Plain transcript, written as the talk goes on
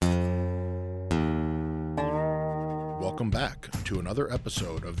Welcome back to another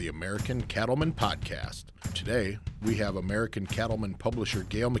episode of the American Cattleman Podcast. Today, we have American Cattleman publisher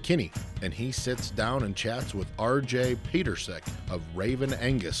Gale McKinney, and he sits down and chats with RJ Petersek of Raven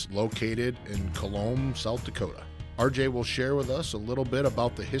Angus, located in Colomb, South Dakota. RJ will share with us a little bit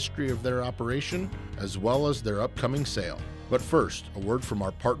about the history of their operation, as well as their upcoming sale. But first, a word from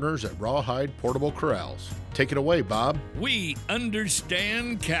our partners at Rawhide Portable Corrals. Take it away, Bob. We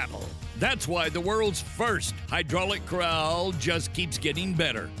understand cattle. That's why the world's first hydraulic corral just keeps getting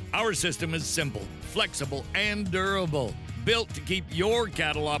better. Our system is simple, flexible, and durable, built to keep your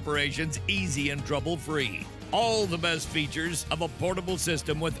cattle operations easy and trouble-free. All the best features of a portable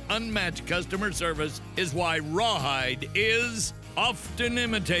system with unmatched customer service is why Rawhide is often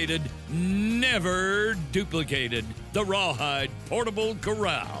imitated, never duplicated. The Rawhide Portable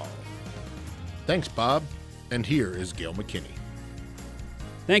Corral. Thanks, Bob. And here is Gale McKinney.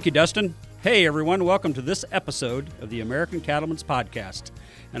 Thank you, Dustin. Hey, everyone. Welcome to this episode of the American Cattleman's Podcast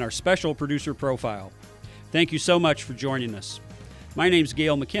and our special producer profile. Thank you so much for joining us. My name's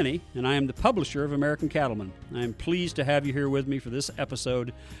Gale McKinney, and I am the publisher of American Cattleman. I am pleased to have you here with me for this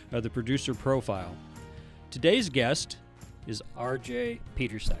episode of the producer profile. Today's guest is RJ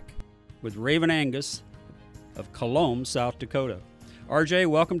Petersek with Raven Angus of Colomb, South Dakota. RJ,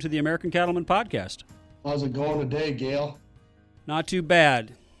 welcome to the American Cattleman Podcast. How's it going today, Gale? Not too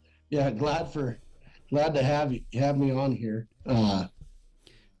bad. Yeah, glad to have me on here.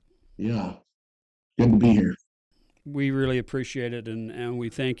 Yeah, good to be here. We really appreciate it, and we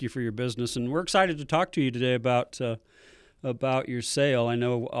thank you for your business. And we're excited to talk to you today about your sale. I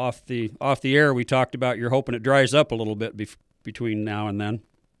know off the air we talked about you're hoping it dries up a little bit between now and then.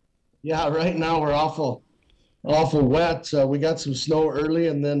 Yeah, right now we're awful wet. We got some snow early,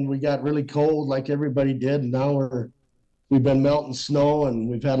 and then we got really cold like everybody did. And now we've been melting snow, and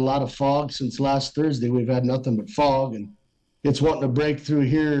we've had a lot of fog since last Thursday. We've had nothing but fog, and it's wanting to break through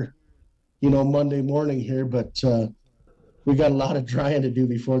here, Monday morning here. But we got a lot of drying to do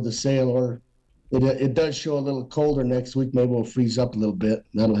before the sale, or it does show a little colder next week. Maybe we'll freeze up a little bit.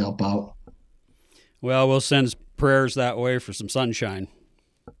 That'll help out. Well, we'll send prayers that way for some sunshine.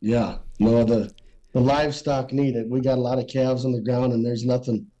 Yeah, no, the livestock need it. We got a lot of calves on the ground, and there's not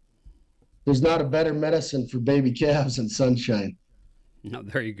a better medicine for baby calves than sunshine. No,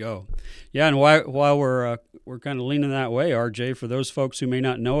 there you go. Yeah, and while we're kind of leaning that way, RJ, for those folks who may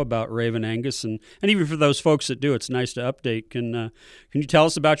not know about Raven Angus, and even for those folks that do, it's nice to update. Can you tell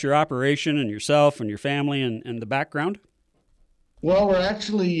us about your operation and yourself and your family and the background? Well, we're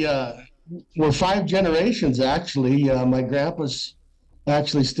actually we're 5 generations actually. My grandpa's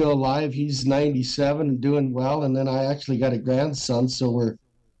actually still alive. He's 97 and doing well, and then I actually got a grandson, so we're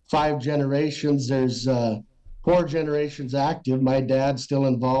 5 generations. There's 4 generations active. My dad's still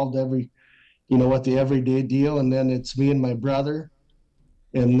involved with the everyday deal, and then it's me and my brother,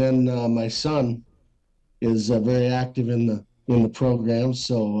 and then my son is very active in the program.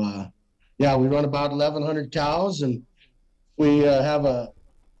 So we run about 1,100 cows, and we have a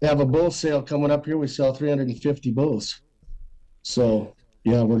bull sale coming up here. We sell 350 bulls. So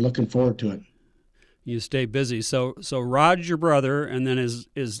yeah, we're looking forward to it. You stay busy. So Rod's your brother, and then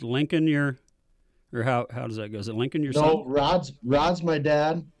is Lincoln your, or how does that go? Is it Lincoln your son? No, Rod's my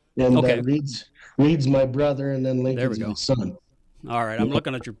dad, and okay. Reed's my brother, and then Lincoln's my son. All right, I'm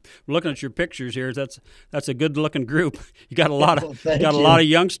looking at your pictures here. That's a good looking group. You got a lot of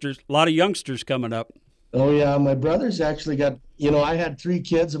youngsters coming up. Oh yeah, my brother's actually got. I had 3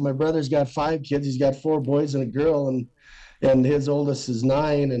 kids, and my brother's got 5 kids. He's got 4 boys and a girl, and his oldest is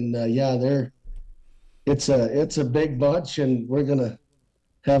 9, and it's a big bunch, and we're gonna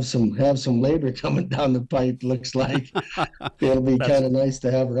have some labor coming down the pipe. Looks like it'll be kind of nice to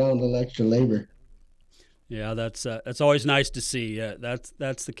have around a little extra labor. Yeah, that's always nice to see.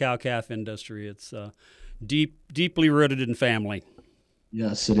 That's the cow-calf industry. It's deeply rooted in family.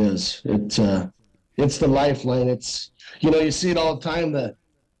 Yes, it is. It's the lifeline. It's you see it all the time that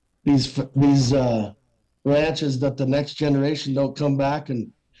these ranches that the next generation don't come back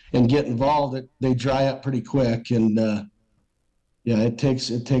and get involved, they dry up pretty quick, and it takes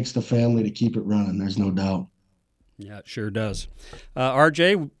the family to keep it running. There's no doubt. Yeah, it sure does.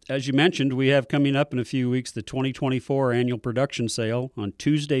 RJ, as you mentioned, we have coming up in a few weeks the 2024 annual production sale on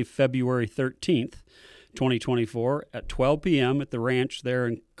Tuesday, February 13th, 2024 at 12 p.m. at the ranch there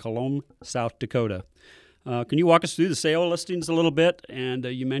in Colomb, South Dakota. Can you walk us through the sale listings a little bit? And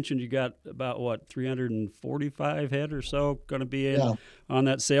you mentioned you got about, 345 head or so going to be on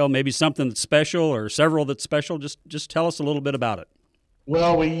that sale. Maybe something that's special or several that's special. Just tell us a little bit about it.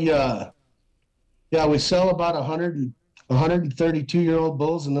 Well, we sell about 132-year-old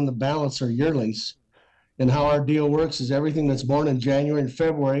bulls, and then the balance are yearlings. And how our deal works is everything that's born in January and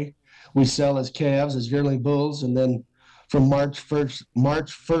February, we sell as calves, as yearling bulls, and then from March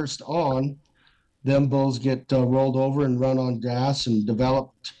 1st on, them bulls get rolled over and run on grass and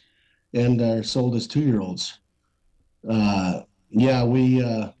developed and are sold as 2-year-olds. Yeah,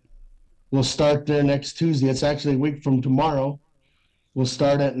 we'll start there next Tuesday. It's actually a week from tomorrow. We'll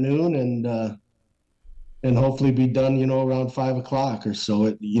start at noon and hopefully be done, around 5 o'clock or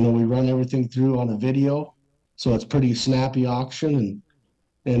so. We run everything through on a video, so it's pretty snappy auction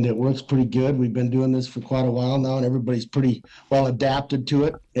and it works pretty good. We've been doing this for quite a while now, and everybody's pretty well adapted to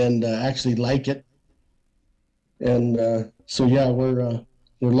it and actually like it. And so yeah, we're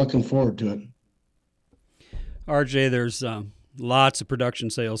looking forward to it. RJ, there's lots of production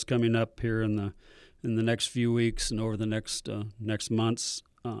sales coming up here in the next few weeks and over the next months.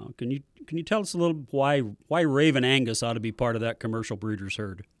 Can you tell us a little why Raven Angus ought to be part of that commercial breeders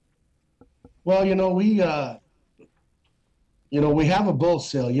herd? Well, we have a bull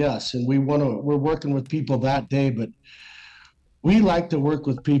sale, yes, and we're working with people that day, but we like to work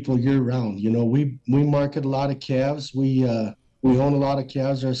with people year round. We market a lot of calves. We own a lot of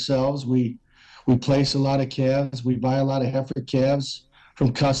calves ourselves. We place a lot of calves. We buy a lot of heifer calves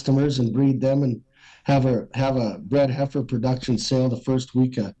from customers and breed them and have a bred heifer production sale the first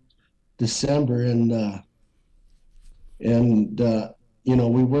week of December. And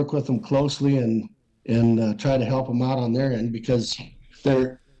we work with them closely and try to help them out on their end because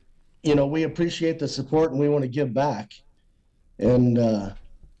we appreciate the support and we want to give back. And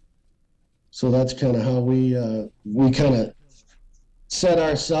so that's kind of how we kind of set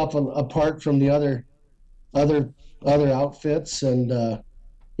ourselves apart from the other outfits. And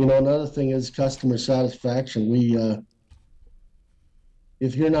another thing is customer satisfaction.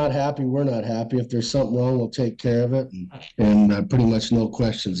 If you're not happy, we're not happy. If there's something wrong, we'll take care of it, and pretty much no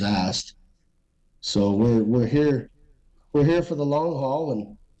questions asked. So we're here for the long haul,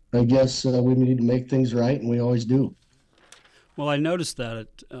 and I guess we need to make things right, and we always do. Well, I noticed that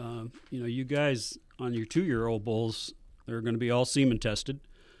you guys on your 2-year-old bulls, they're going to be all semen tested,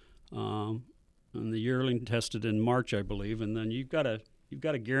 and the yearling tested in March, I believe, and then you've got a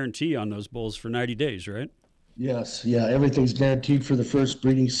guarantee on those bulls for 90 days, right? Yes, yeah, everything's guaranteed for the first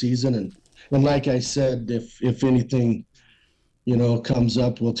breeding season, and like I said, if anything, comes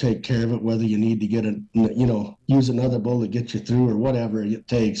up, we'll take care of it. Whether you need to get use another bull to get you through or whatever it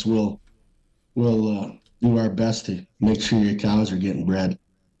takes, we'll do our best to make sure your cows are getting bred.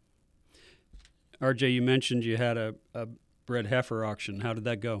 RJ, you mentioned you had a bred heifer auction. How did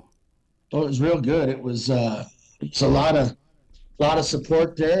that go? Oh, it was real good. It's a lot of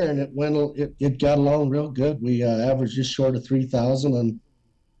support there, and it got along real good. We averaged just short of 3,000 on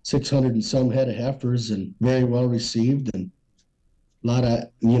 600 and some head of heifers, and very well received, and a lot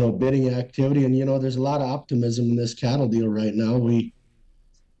of bidding activity. And there's a lot of optimism in this cattle deal right now.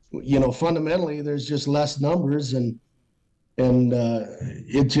 Fundamentally there's just less numbers, and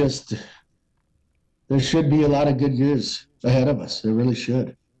it just, there should be a lot of good years ahead of us. There really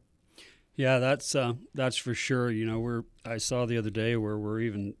should. Yeah, that's for sure. I saw the other day where we're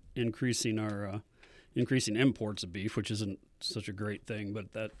even increasing our imports of beef, which isn't such a great thing,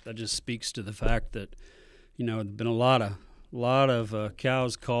 but that just speaks to the fact that there's been a lot of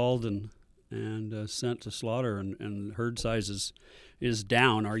cows called and sent to slaughter, and herd size is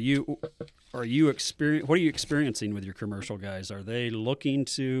down. What are you experiencing with your commercial guys? Are they looking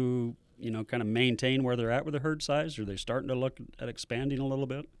to kind of maintain where they're at with the herd size? Are they starting to look at expanding a little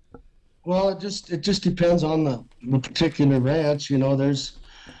bit? Well, it just depends on the particular ranch.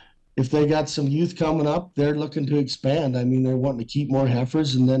 If they got some youth coming up, they're looking to expand. I mean, they're wanting to keep more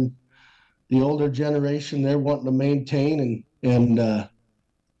heifers, and then the older generation, they're wanting to maintain and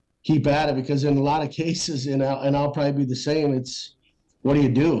keep at it, because in a lot of cases, and I'll probably be the same, it's, what do you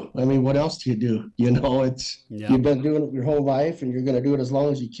do? I mean, what else do you do? You've been doing it your whole life, and you're going to do it as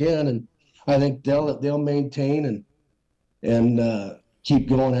long as you can. And I think they'll maintain and keep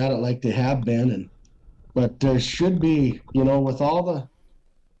going at it like they have been. But there should be, with all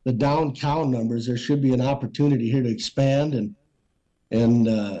the down cow numbers, there should be an opportunity here to expand, and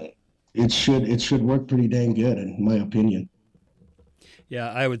it should work pretty dang good, in my opinion. Yeah,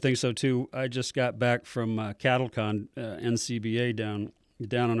 I would think so too. I just got back from CattleCon NCBA down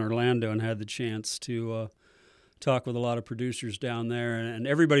in Orlando, and had the chance to talk with a lot of producers down there, and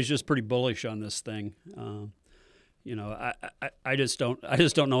everybody's just pretty bullish on this thing. I just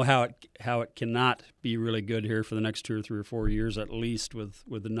don't know how it cannot be really good here for the next 2 or 3 or 4 years at least, with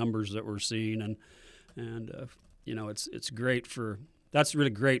the numbers that we're seeing, and it's great for. That's really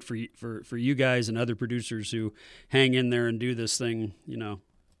great for you guys and other producers who hang in there and do this thing,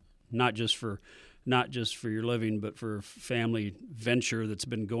 not just for not just for your living, but for a family venture that's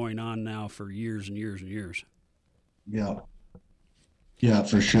been going on now for years and years and years. Yeah,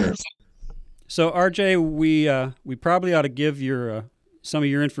 for sure. So RJ, we probably ought to give your some of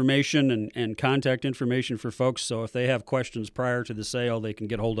your information and contact information for folks. So if they have questions prior to the sale, they can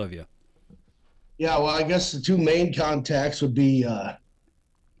get hold of you. Yeah, well, I guess the two main contacts would be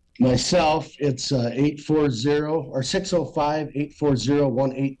myself. It's 840 or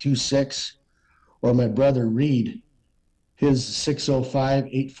 605-840-1826, or my brother Reed. His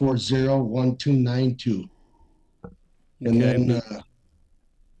 605-840-1292. And then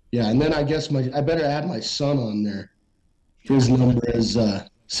and then I guess I better add my son on there. His number is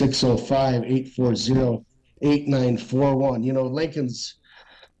 605-840-8941. You know, Lincoln's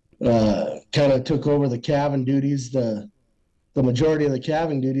kind of took over the calving duties, the majority of the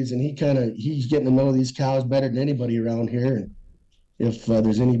calving duties, and he's getting to know these cows better than anybody around here. And if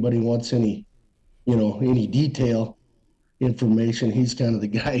there's anybody wants any detail information, he's kind of the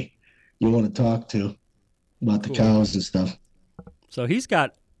guy you want to talk to about the cows and stuff. So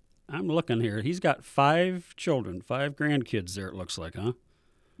I'm looking here, he's got 5 children, 5 grandkids there, it looks like, huh?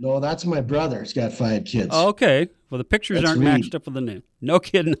 No, that's my brother. He's got 5 kids. Oh, okay. Well, the pictures aren't Reed. Matched up with the name. No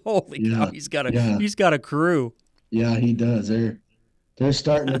kidding. Holy cow. He's got a crew. Yeah, he does. They're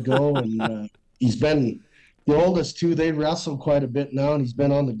starting to go, and he's been the oldest two. They wrestle quite a bit now, and he's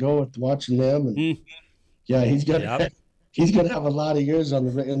been on the go with watching them. And yeah, he's going to have a lot of years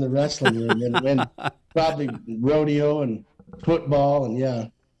in the wrestling room, and probably rodeo and football, and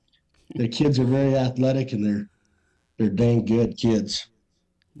the kids are very athletic, and they're dang good kids.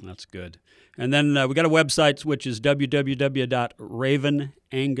 That's good. And then we got a website, which is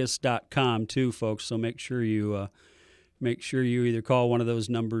www.ravenangus.com too, folks. So make sure you either call one of those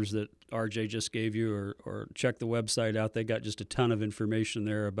numbers that RJ just gave you, or check the website out. They got just a ton of information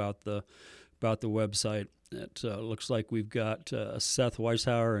there about the website. It looks like we've got Seth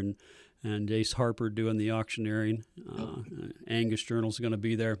Weishauer and Ace Harper doing the auctioneering. Angus Journal's going to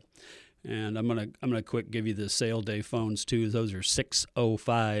be there. And I'm gonna quick give you the sale day phones too. Those are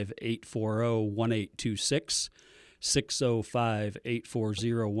 605-840-1826,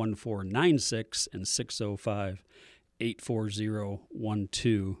 605-840-1496, and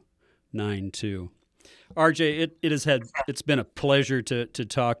 605-840-1292. RJ, it's been a pleasure to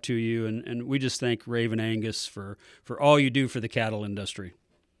talk to you, and we just thank Raven Angus for all you do for the cattle industry.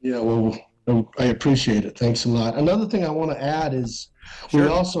 Yeah, well, I appreciate it. Thanks a lot. Another thing I want to add is we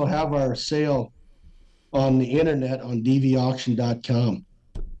also have our sale on the internet on dvauction.com.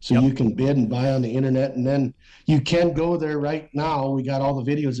 So you can bid and buy on the internet, and then you can go there right now. We got all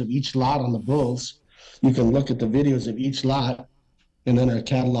the videos of each lot on the bulls. You can look at the videos of each lot, and then our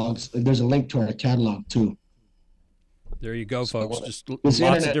catalogs. There's a link to our catalog too. There you go, folks. Just lots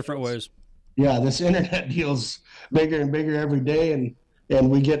of different ways. Yeah, this internet deal's bigger and bigger every day, and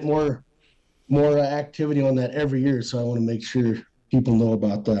we get more activity on that every year. So I want to make sure people know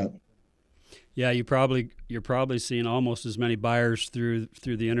about that. Yeah, you're probably seeing almost as many buyers through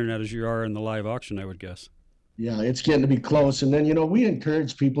the internet as you are in the live auction, I would guess. Yeah, it's getting to be close. And then, we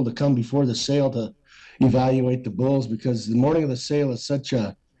encourage people to come before the sale to evaluate the bulls, because the morning of the sale is such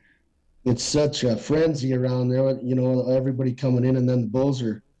a frenzy around there. Everybody coming in, and then the bulls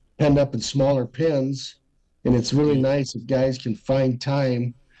are penned up in smaller pens, and it's really nice if guys can find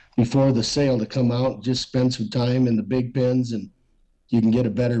time before the sale to come out and just spend some time in the big pens, and you can get a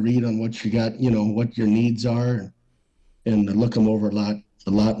better read on what you got, what your needs are, and look them over a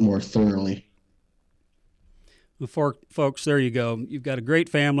lot more thoroughly. Well, folks, there you go. You've got a great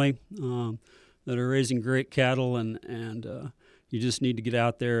family that are raising great cattle, and you just need to get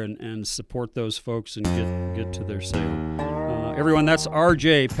out there and support those folks and get to their sale. Everyone, that's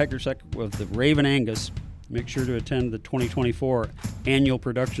RJ Petersek with the Raven Angus. Make sure to attend the 2024 annual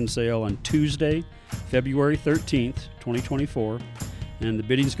production sale on Tuesday, February 13th, 2024. And the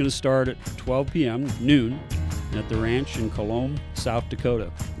bidding's going to start at 12 p.m., noon, at the ranch in Colomb, South Dakota.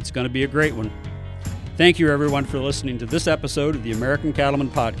 It's going to be a great one. Thank you, everyone, for listening to this episode of the American Cattleman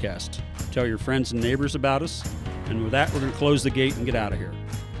Podcast. Tell your friends and neighbors about us. And with that, we're going to close the gate and get out of here.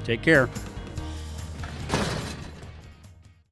 Take care.